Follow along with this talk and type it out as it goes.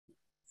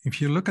If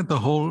you look at the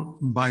whole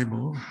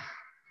Bible,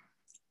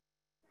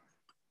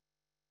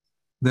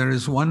 there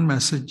is one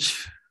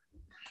message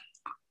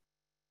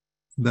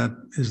that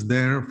is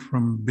there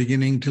from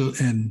beginning till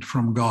end,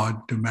 from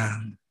God to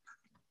man.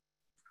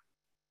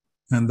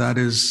 And that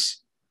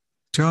is,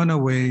 turn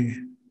away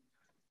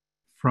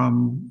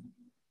from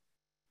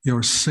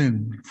your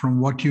sin,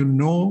 from what you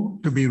know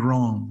to be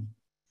wrong.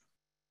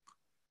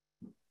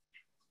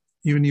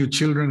 Even you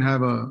children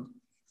have a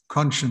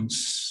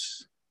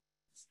conscience.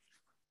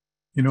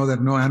 You know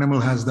that no animal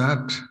has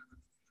that.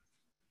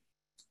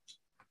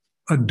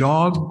 A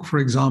dog, for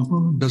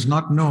example, does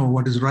not know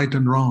what is right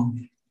and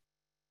wrong.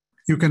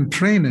 You can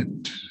train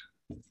it,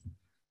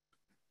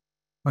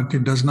 but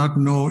it does not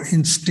know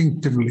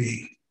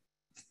instinctively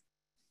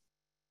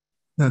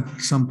that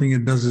something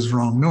it does is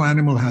wrong. No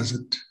animal has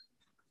it.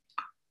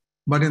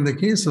 But in the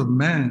case of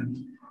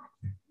man,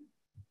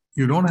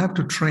 you don't have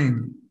to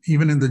train.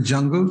 Even in the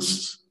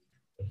jungles,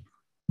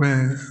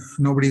 where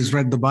nobody's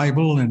read the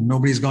Bible and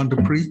nobody's gone to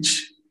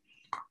preach,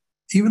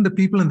 even the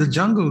people in the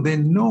jungle, they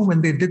know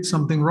when they did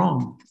something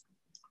wrong.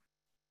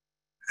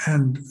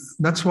 And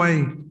that's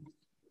why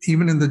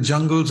even in the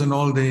jungles and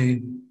all,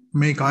 they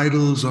make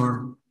idols,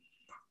 or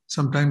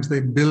sometimes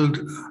they build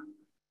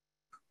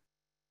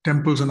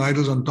temples and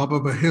idols on top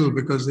of a hill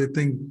because they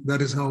think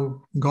that is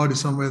how God is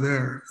somewhere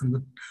there.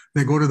 And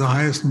they go to the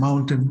highest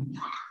mountain.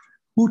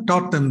 Who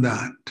taught them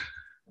that?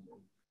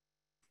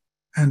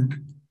 And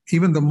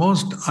even the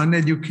most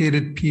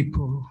uneducated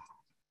people,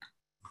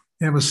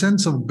 they have a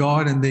sense of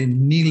God and they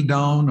kneel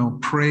down or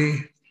pray.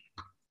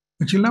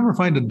 But you'll never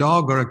find a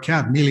dog or a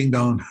cat kneeling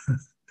down.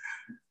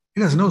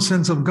 It has no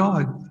sense of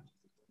God.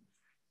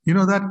 You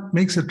know, that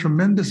makes a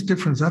tremendous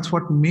difference. That's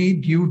what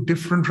made you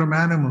different from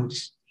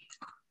animals.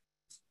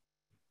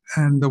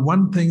 And the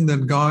one thing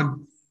that God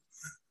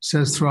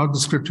says throughout the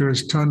scripture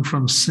is turn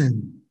from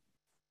sin.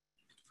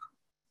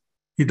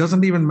 It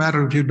doesn't even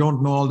matter if you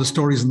don't know all the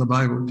stories in the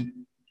Bible.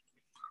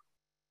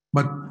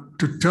 But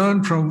to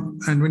turn from,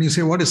 and when you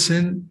say, what is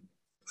sin?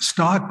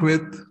 Start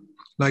with,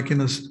 like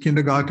in a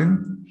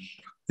kindergarten,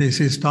 they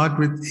say start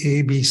with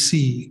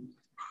ABC.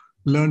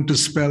 Learn to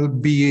spell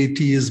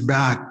BAT is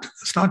bat.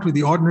 Start with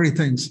the ordinary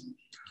things.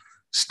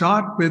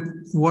 Start with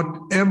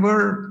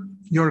whatever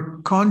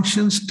your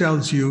conscience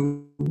tells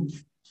you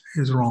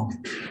is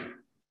wrong.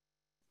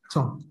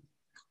 So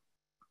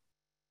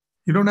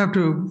you don't have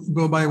to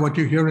go by what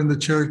you hear in the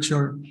church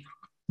or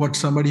what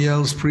somebody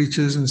else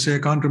preaches and say, I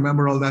can't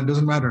remember all that.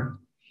 Doesn't matter.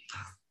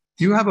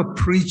 You have a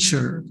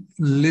preacher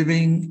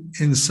living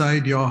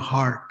inside your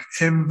heart.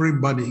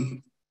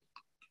 Everybody,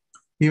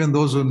 even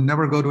those who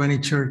never go to any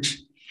church,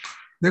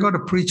 they got a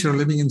preacher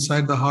living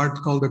inside the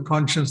heart called the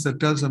conscience that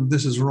tells them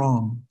this is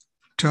wrong.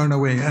 Turn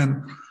away.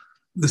 And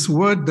this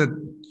word that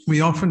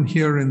we often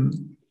hear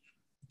in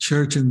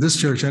church, in this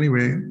church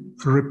anyway,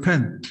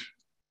 repent.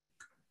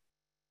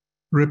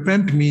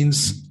 Repent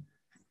means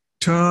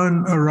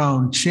turn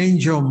around,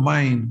 change your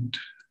mind.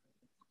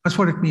 That's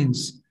what it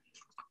means.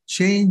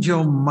 Change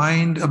your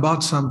mind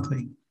about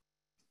something,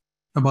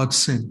 about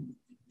sin.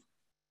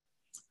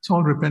 That's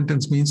all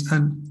repentance means,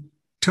 and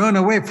turn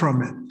away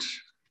from it.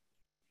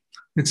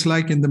 It's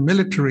like in the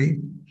military,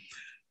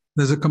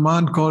 there's a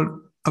command called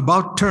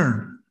about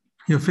turn.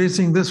 You're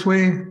facing this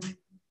way,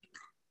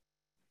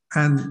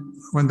 and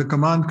when the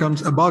command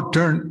comes about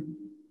turn,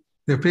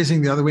 they're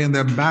facing the other way and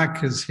their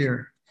back is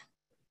here.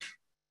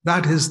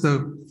 That is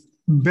the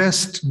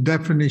best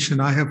definition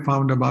I have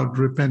found about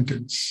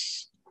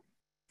repentance.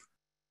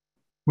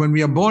 When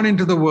we are born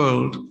into the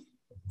world,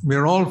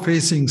 we're all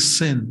facing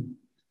sin.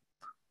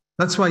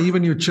 That's why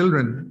even you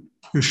children,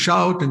 you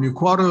shout and you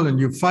quarrel and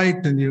you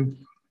fight and you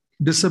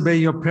disobey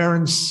your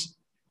parents.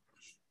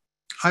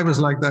 I was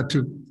like that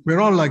too. We're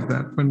all like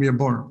that when we are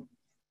born.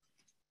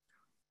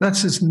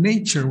 That's his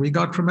nature we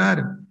got from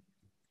Adam.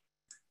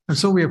 And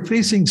so we are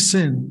facing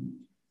sin.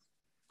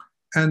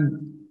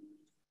 And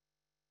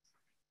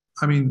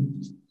I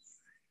mean,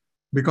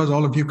 because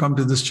all of you come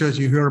to this church,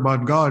 you hear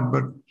about God,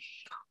 but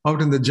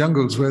out in the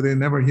jungles where they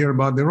never hear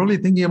about, they're only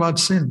thinking about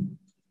sin.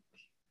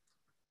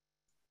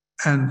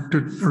 And to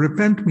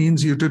repent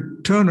means you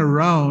to turn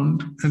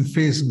around and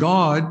face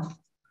God.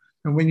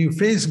 And when you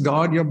face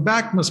God, your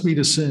back must be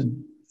to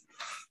sin.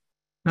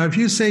 Now, if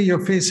you say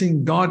you're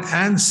facing God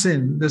and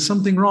sin, there's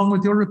something wrong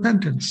with your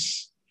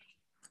repentance.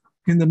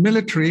 In the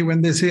military,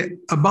 when they say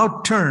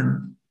about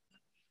turn,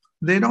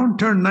 they don't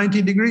turn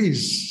 90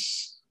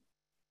 degrees.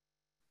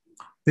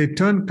 They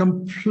turn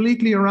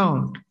completely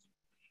around.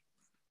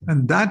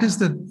 And that is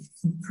the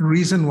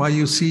reason why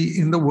you see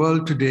in the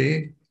world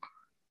today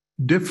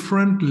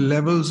different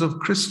levels of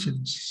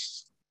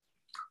Christians.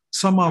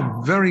 Some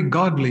are very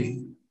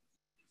godly,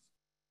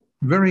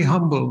 very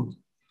humble,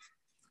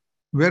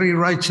 very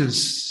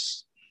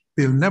righteous.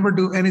 They'll never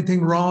do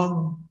anything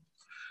wrong.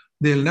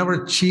 They'll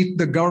never cheat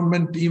the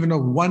government even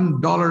of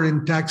 $1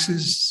 in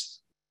taxes.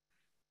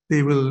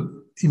 They will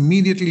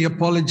immediately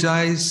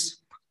apologize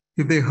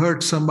if they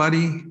hurt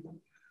somebody.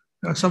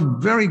 There are some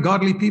very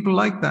godly people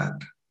like that.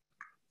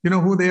 You know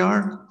who they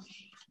are?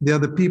 They are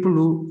the people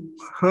who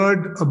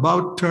heard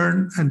about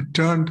turn and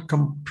turned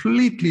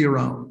completely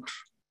around.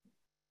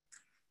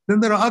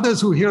 Then there are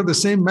others who hear the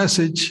same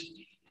message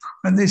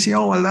and they say,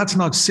 oh, well, that's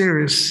not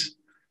serious.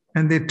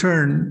 And they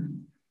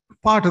turn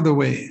part of the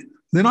way.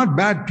 They're not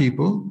bad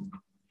people.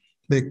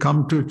 They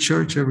come to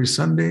church every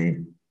Sunday.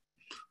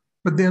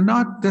 But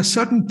there's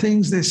certain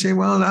things they say,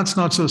 well, that's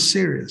not so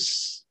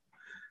serious.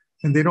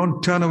 And they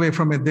don't turn away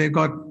from it. They've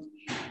got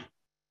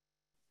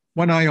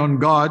one eye on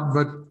God,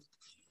 but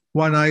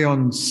one eye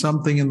on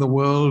something in the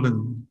world.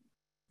 And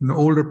in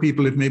older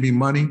people, it may be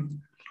money.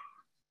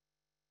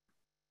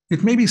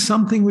 It may be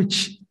something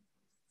which,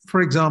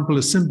 for example,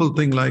 a simple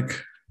thing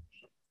like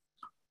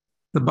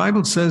the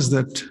Bible says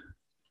that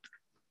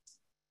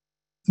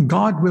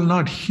God will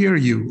not hear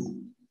you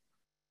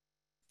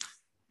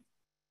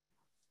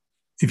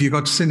if you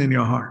got sin in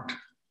your heart.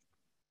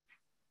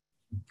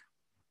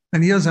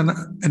 And here's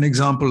an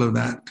example of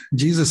that.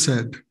 Jesus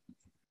said,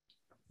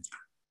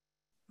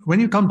 when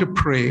you come to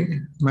pray,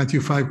 Matthew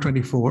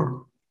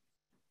 5:24,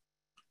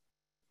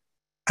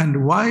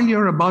 and while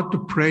you're about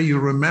to pray, you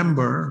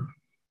remember,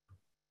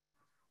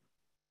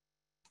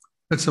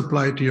 let's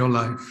apply it to your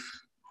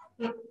life.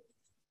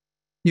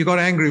 You got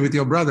angry with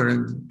your brother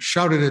and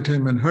shouted at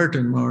him and hurt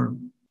him, or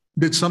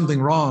did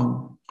something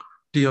wrong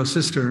to your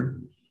sister,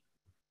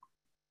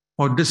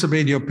 or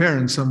disobeyed your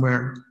parents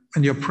somewhere,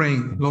 and you're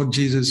praying, Lord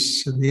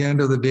Jesus, at the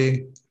end of the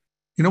day,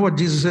 you know what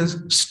Jesus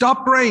says?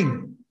 Stop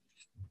praying.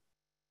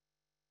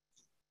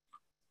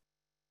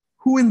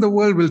 Who in the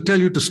world will tell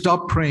you to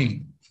stop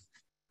praying?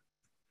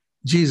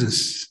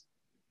 Jesus.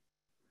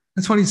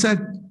 That's what he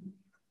said.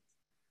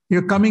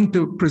 You're coming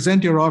to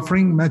present your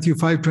offering, Matthew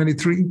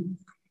 5:23,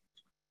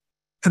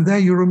 and there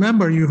you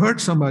remember you hurt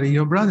somebody,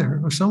 your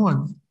brother or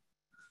someone.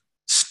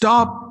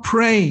 Stop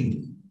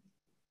praying.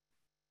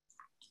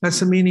 That's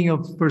the meaning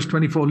of verse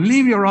 24.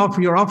 Leave your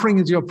offering. Your offering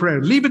is your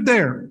prayer. Leave it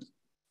there,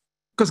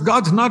 because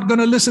God's not going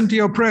to listen to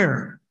your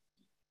prayer.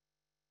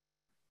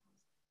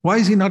 Why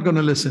is he not going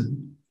to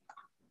listen?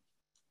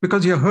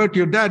 Because you hurt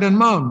your dad and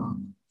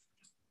mom.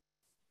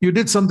 You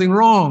did something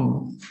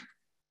wrong.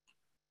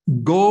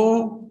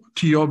 Go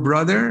to your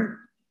brother.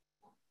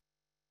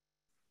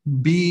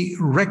 Be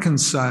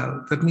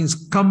reconciled. That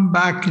means come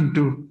back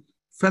into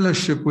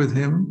fellowship with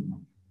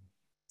him.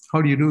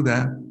 How do you do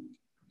that?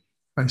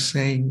 By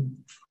saying,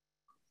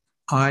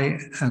 I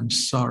am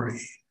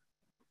sorry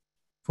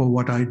for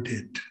what I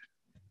did.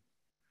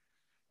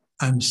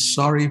 I'm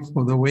sorry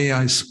for the way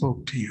I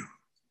spoke to you.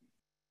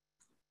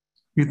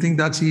 You think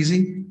that's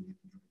easy?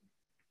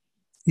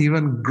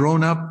 Even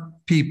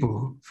grown-up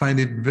people find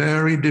it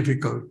very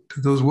difficult.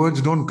 Those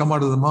words don't come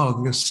out of the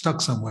mouth. You're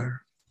stuck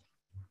somewhere.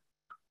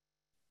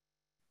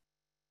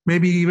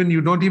 Maybe even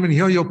you don't even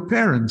hear your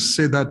parents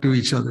say that to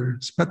each other.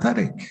 It's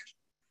pathetic.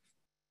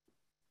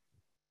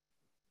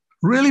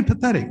 Really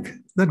pathetic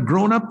that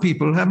grown-up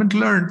people haven't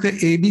learned the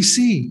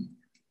ABC.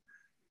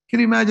 Can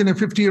you imagine a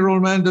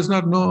 50-year-old man does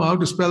not know how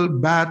to spell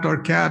bat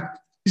or cat?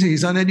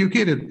 He's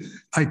uneducated.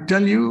 I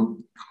tell you,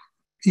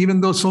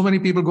 even though so many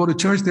people go to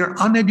church, they're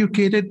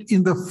uneducated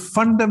in the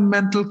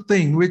fundamental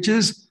thing, which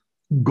is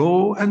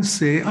go and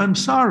say, I'm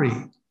sorry.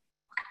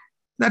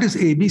 That is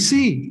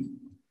ABC.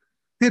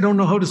 They don't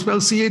know how to spell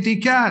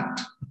C-A-T,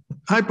 cat.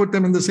 I put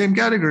them in the same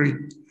category.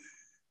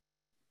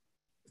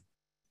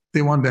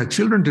 They want their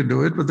children to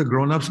do it, but the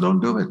grown-ups don't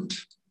do it.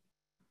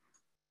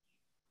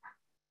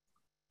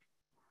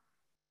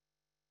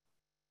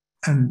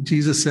 And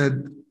Jesus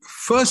said,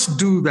 first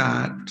do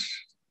that,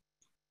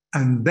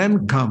 and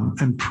then come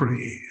and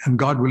pray, and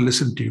God will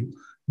listen to you.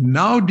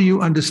 Now do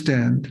you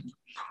understand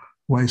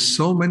why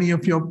so many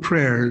of your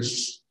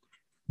prayers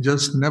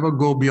just never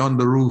go beyond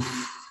the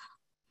roof?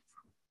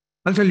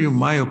 I'll tell you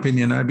my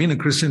opinion. I've been a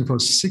Christian for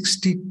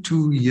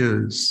 62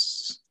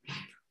 years.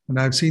 And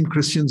I've seen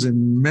Christians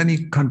in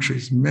many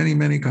countries, many,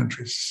 many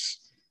countries.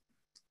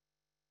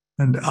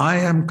 And I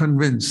am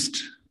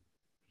convinced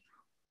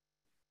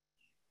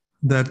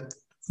that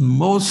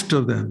most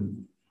of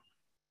them,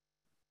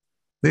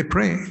 they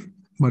pray,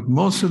 but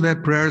most of their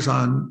prayers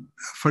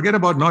forget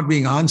about not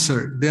being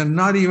answered. They're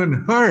not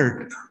even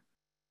heard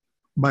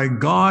by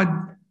God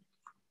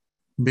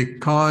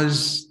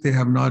because they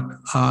have not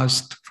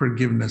asked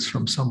forgiveness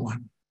from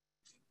someone.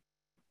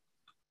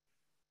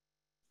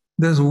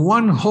 There's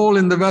one hole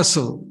in the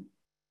vessel.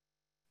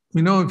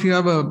 You know, if you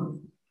have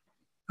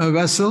a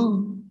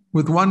vessel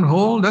with one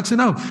hole, that's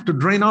enough to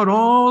drain out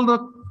all the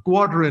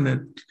water in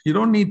it. You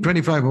don't need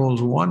 25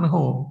 holes, one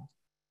hole.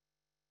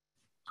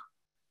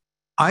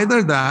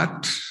 Either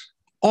that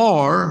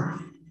or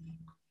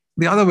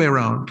the other way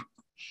around.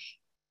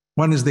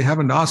 One is they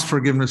haven't asked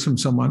forgiveness from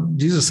someone.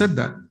 Jesus said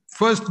that.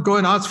 First, go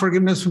and ask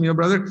forgiveness from your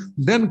brother,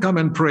 then come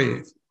and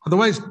pray.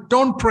 Otherwise,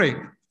 don't pray.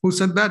 Who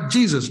said that?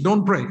 Jesus.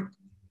 Don't pray.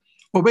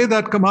 Obey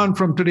that command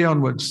from today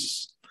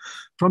onwards.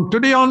 From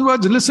today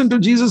onwards, listen to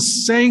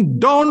Jesus saying,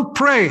 don't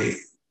pray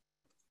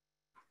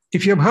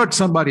if you have hurt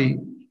somebody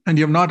and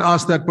you have not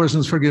asked that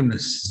person's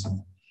forgiveness.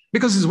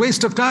 Because it's a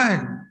waste of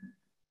time.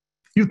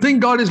 You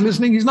think God is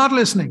listening, he's not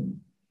listening.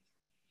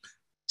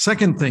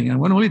 Second thing, I'm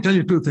going to only tell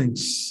you two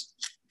things.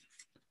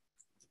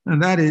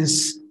 And that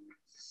is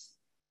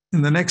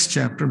in the next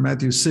chapter,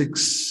 Matthew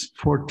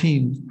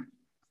 6:14.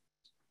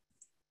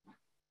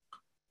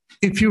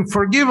 If you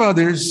forgive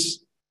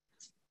others,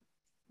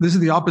 this is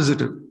the opposite.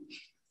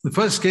 The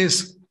first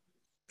case,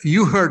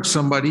 you hurt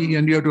somebody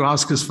and you have to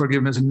ask his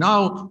forgiveness.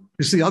 Now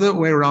it's the other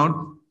way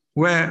around,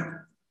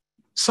 where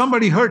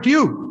somebody hurt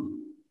you.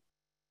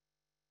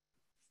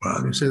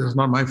 Well, you say, that's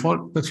not my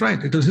fault. That's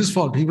right. It was his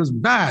fault. He was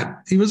bad.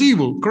 He was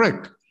evil.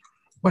 Correct.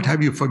 But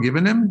have you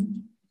forgiven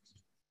him?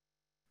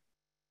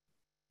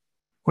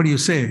 What do you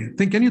say?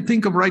 Can you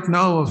think of right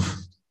now of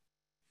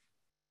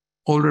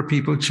older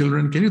people,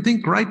 children? Can you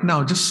think right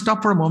now, just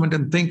stop for a moment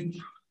and think,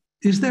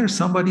 is there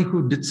somebody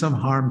who did some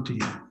harm to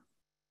you?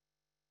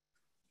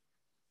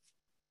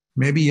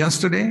 Maybe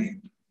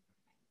yesterday,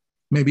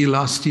 maybe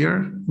last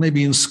year,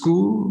 maybe in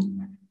school,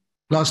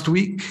 last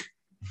week.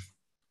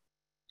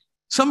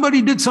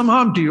 Somebody did some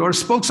harm to you or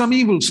spoke some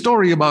evil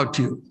story about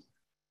you.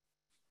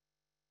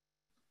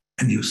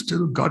 And you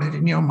still got it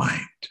in your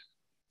mind.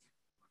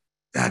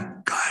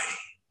 That guy,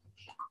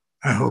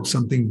 I hope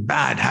something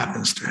bad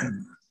happens to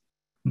him.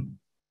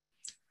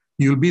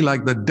 You'll be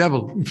like the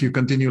devil if you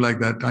continue like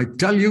that. I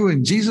tell you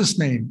in Jesus'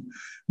 name,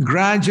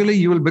 gradually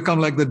you will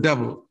become like the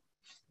devil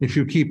if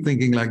you keep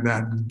thinking like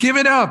that. Give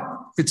it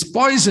up. It's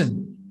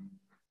poison.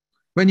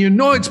 When you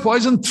know it's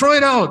poison, throw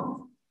it out.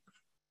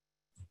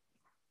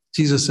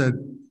 Jesus said,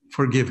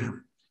 forgive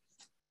him.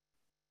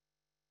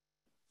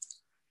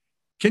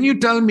 Can you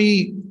tell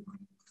me,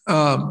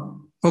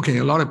 okay,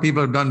 a lot of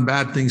people have done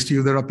bad things to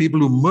you. There are people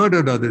who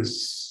murdered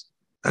others.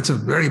 That's a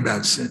very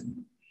bad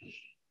sin.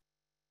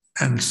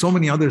 And so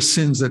many other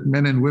sins that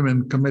men and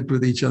women commit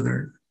with each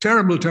other.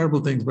 Terrible, terrible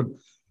things. But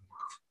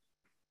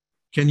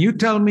can you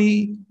tell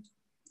me,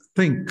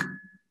 think,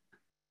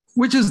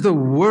 which is the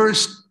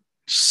worst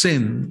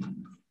sin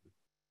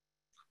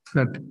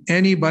that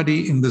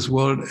anybody in this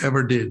world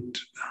ever did?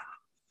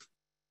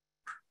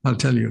 I'll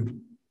tell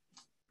you.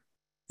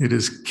 It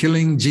is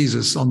killing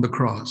Jesus on the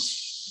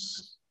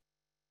cross.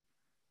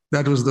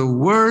 That was the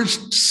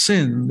worst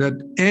sin that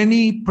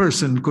any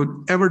person could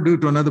ever do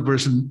to another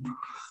person.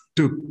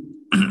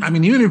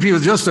 Even if he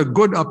was just a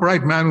good,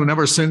 upright man who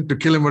never sinned, to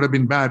kill him would have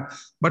been bad.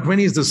 But when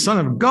he's the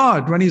Son of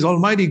God, when he's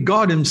Almighty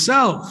God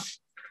himself,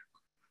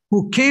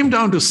 who came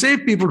down to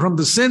save people from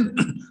the sin,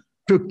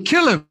 to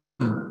kill him,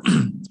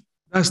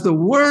 that's the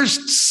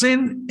worst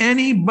sin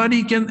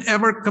anybody can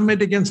ever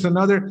commit against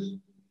another.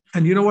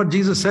 And you know what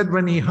Jesus said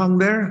when he hung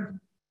there?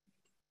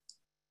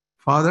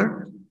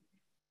 Father,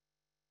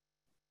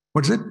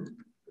 what's it?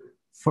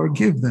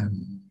 Forgive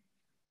them.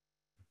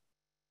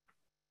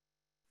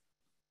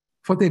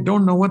 For they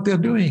don't know what they're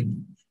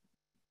doing.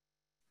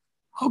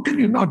 How can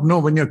you not know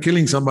when you're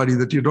killing somebody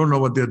that you don't know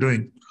what they're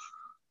doing?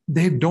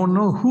 They don't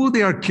know who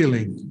they are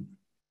killing.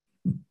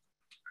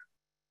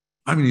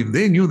 If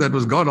they knew that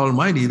was God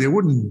Almighty, they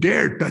wouldn't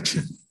dare touch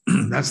him.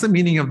 That's the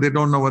meaning of they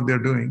don't know what they're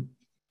doing.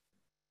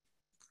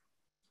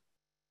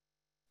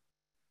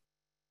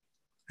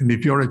 And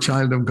if you're a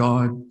child of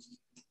God,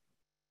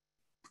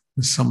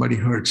 and somebody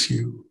hurts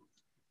you,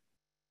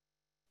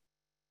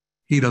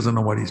 he doesn't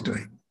know what he's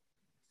doing.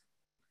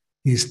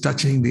 He's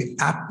touching the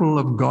apple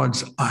of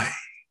God's eye.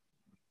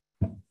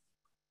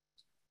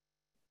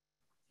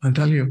 I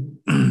tell you,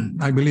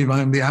 I believe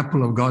I am the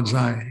apple of God's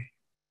eye.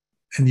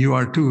 And you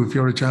are too, if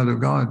you're a child of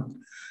God.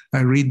 I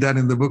read that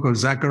in the book of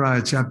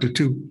Zechariah chapter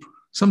 2.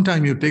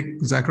 Sometime you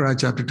take Zechariah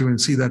chapter 2 and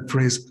see that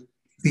phrase.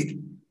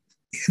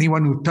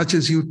 Anyone who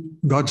touches you,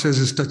 God says,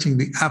 is touching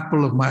the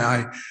apple of my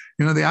eye.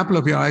 The apple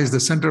of your eye is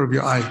the center of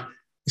your eye.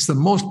 It's the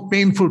most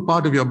painful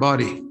part of your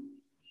body.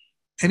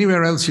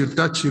 Anywhere else you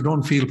touch, you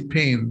don't feel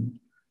pain.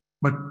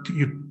 But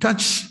you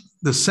touch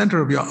the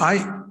center of your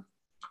eye,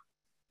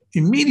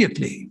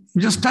 immediately,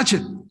 you just touch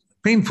it.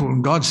 Painful.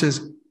 And God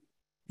says,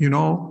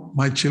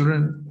 my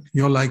children,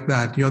 you're like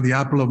that. You're the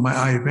apple of my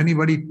eye. If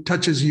anybody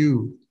touches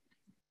you,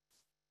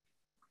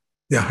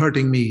 they're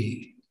hurting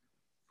me.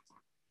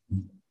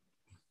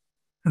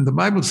 And the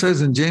Bible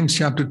says in James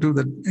chapter 2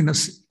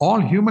 that all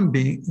human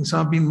beings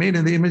are being made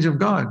in the image of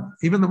God,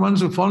 even the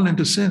ones who've fallen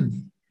into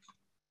sin.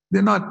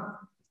 They're not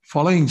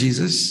following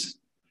Jesus,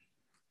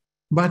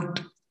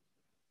 but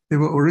they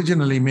were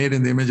originally made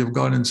in the image of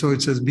God. And so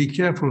it says, be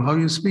careful how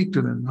you speak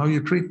to them, how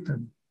you treat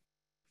them.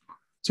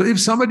 So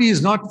if somebody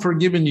is not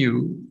forgiven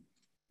you,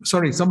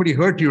 somebody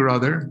hurt you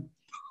rather,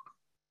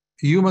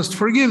 you must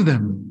forgive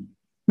them.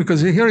 Because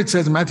here it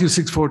says, Matthew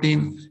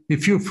 6:14,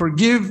 if you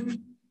forgive,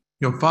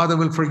 your Father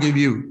will forgive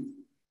you.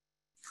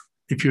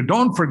 If you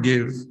don't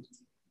forgive,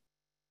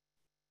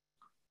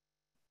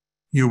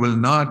 you will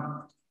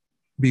not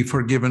be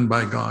forgiven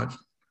by God.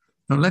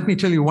 Now, let me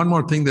tell you one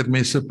more thing that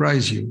may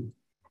surprise you.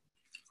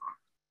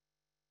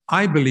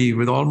 I believe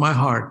with all my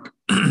heart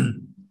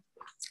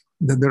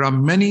that there are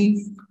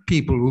many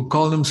people who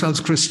call themselves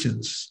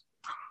Christians,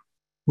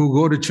 who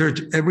go to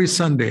church every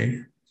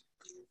Sunday,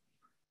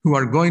 who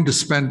are going to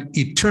spend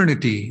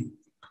eternity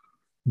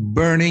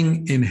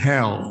burning in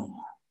hell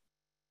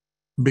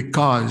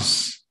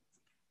because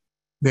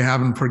they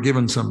haven't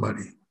forgiven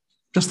somebody.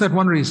 Just that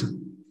one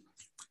reason.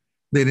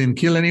 They didn't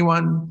kill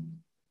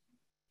anyone.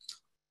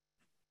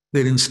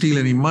 They didn't steal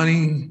any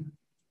money.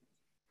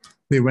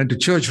 They went to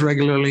church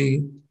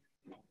regularly.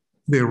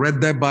 They read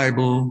their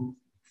Bible.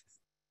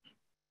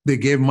 They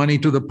gave money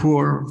to the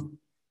poor.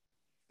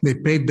 They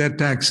paid their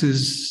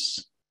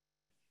taxes.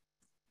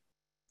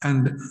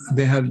 And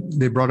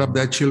they brought up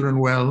their children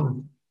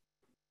well.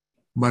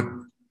 But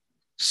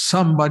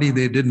somebody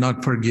they did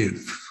not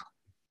forgive.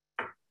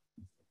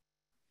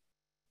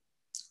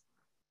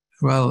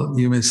 Well,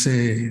 you may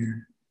say,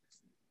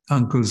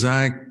 Uncle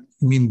Zach,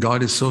 you mean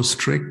God is so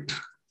strict?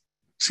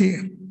 See,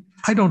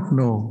 I don't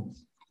know.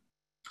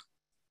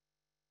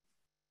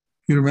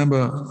 You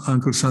remember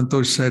Uncle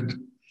Santosh said,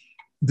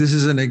 this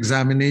is an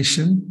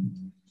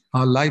examination.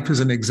 Our life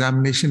is an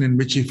examination in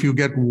which if you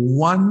get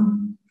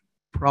one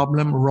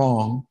problem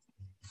wrong,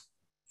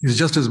 it's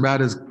just as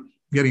bad as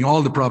getting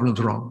all the problems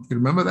wrong. You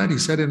remember that? He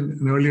said in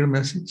an earlier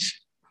message.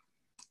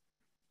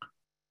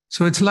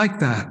 So it's like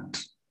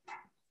that.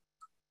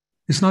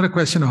 It's not a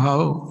question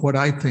of what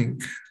I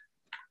think.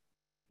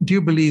 Do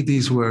you believe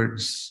these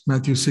words?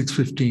 Matthew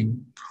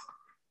 6:15.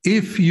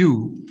 If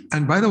you,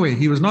 and by the way,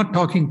 he was not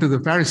talking to the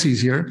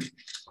Pharisees here.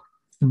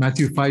 In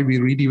Matthew 5, we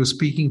read he was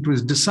speaking to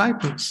his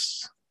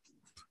disciples.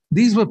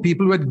 These were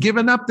people who had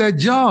given up their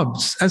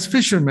jobs as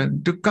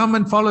fishermen to come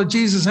and follow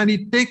Jesus. And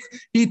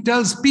he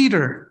tells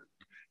Peter,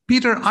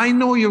 I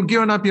know you've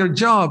given up your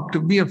job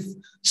to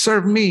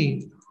serve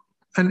me.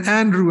 And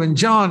Andrew and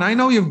John, I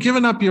know you've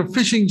given up your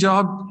fishing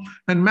job.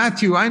 And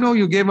Matthew, I know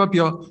you gave up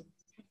your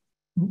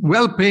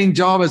well-paying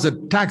job as a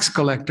tax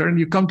collector and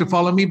you come to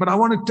follow me. But I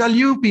want to tell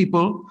you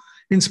people,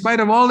 in spite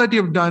of all that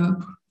you've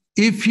done,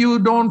 if you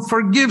don't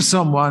forgive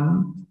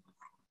someone,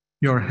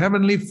 your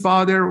heavenly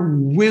Father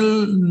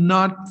will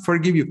not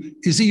forgive you.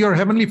 Is he your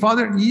heavenly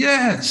Father?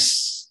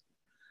 Yes.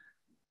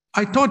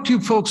 I taught you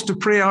folks to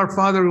pray, our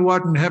Father who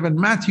art in heaven.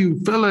 Matthew,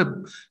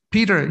 Philip,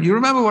 Peter, you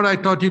remember what I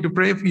taught you to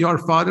pray? Your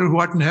Father who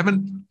art in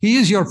heaven. He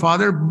is your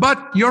Father,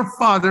 but your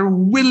Father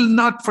will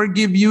not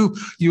forgive you.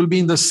 You'll be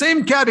in the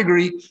same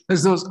category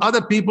as those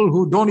other people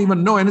who don't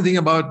even know anything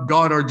about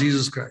God or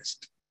Jesus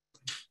Christ.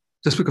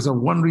 Just because of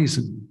one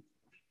reason.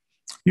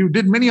 You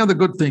did many other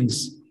good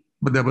things,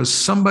 but there was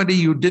somebody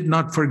you did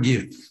not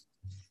forgive.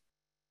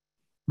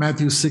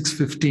 Matthew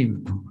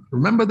 6:15.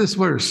 Remember this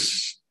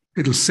verse.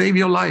 It'll save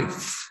your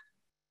life.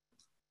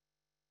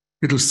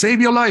 It'll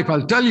save your life.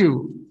 I'll tell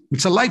you,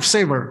 it's a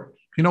lifesaver.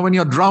 You know, when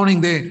you're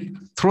drowning, they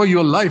throw you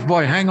a life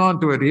buoy, hang on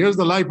to it. Here's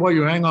the life buoy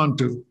you hang on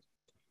to.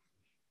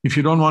 If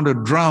you don't want to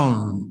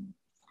drown,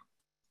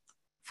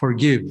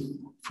 forgive,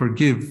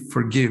 forgive,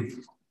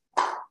 forgive.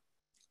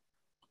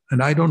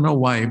 And I don't know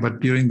why,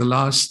 but during the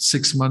last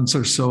 6 months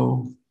or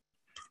so,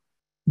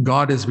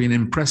 God has been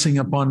impressing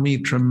upon me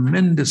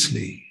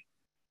tremendously.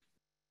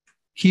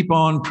 Keep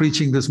on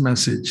preaching this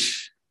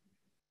message.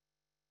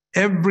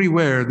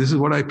 Everywhere, this is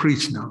what I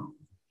preach now.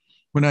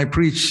 When I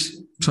preach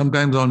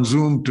sometimes on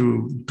Zoom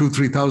to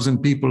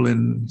 2,000-3,000 people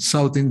in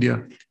South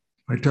India,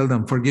 I tell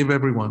them, forgive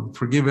everyone,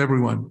 forgive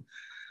everyone.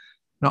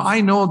 Now,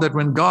 I know that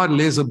when God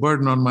lays a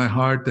burden on my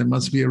heart, there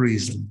must be a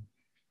reason.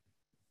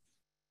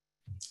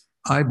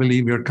 I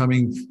believe we are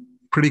coming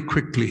pretty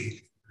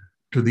quickly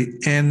to the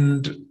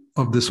end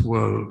of this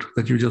world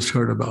that you just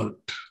heard about.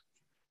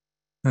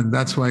 And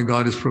that's why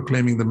God is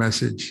proclaiming the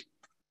message.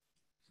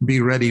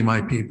 Be ready,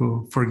 my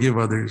people. Forgive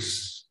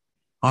others.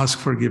 Ask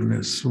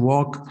forgiveness.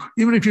 Walk.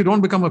 Even if you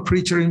don't become a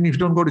preacher, even if you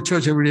don't go to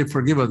church every day,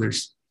 forgive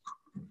others.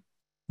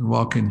 And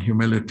walk in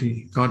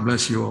humility. God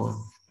bless you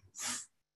all.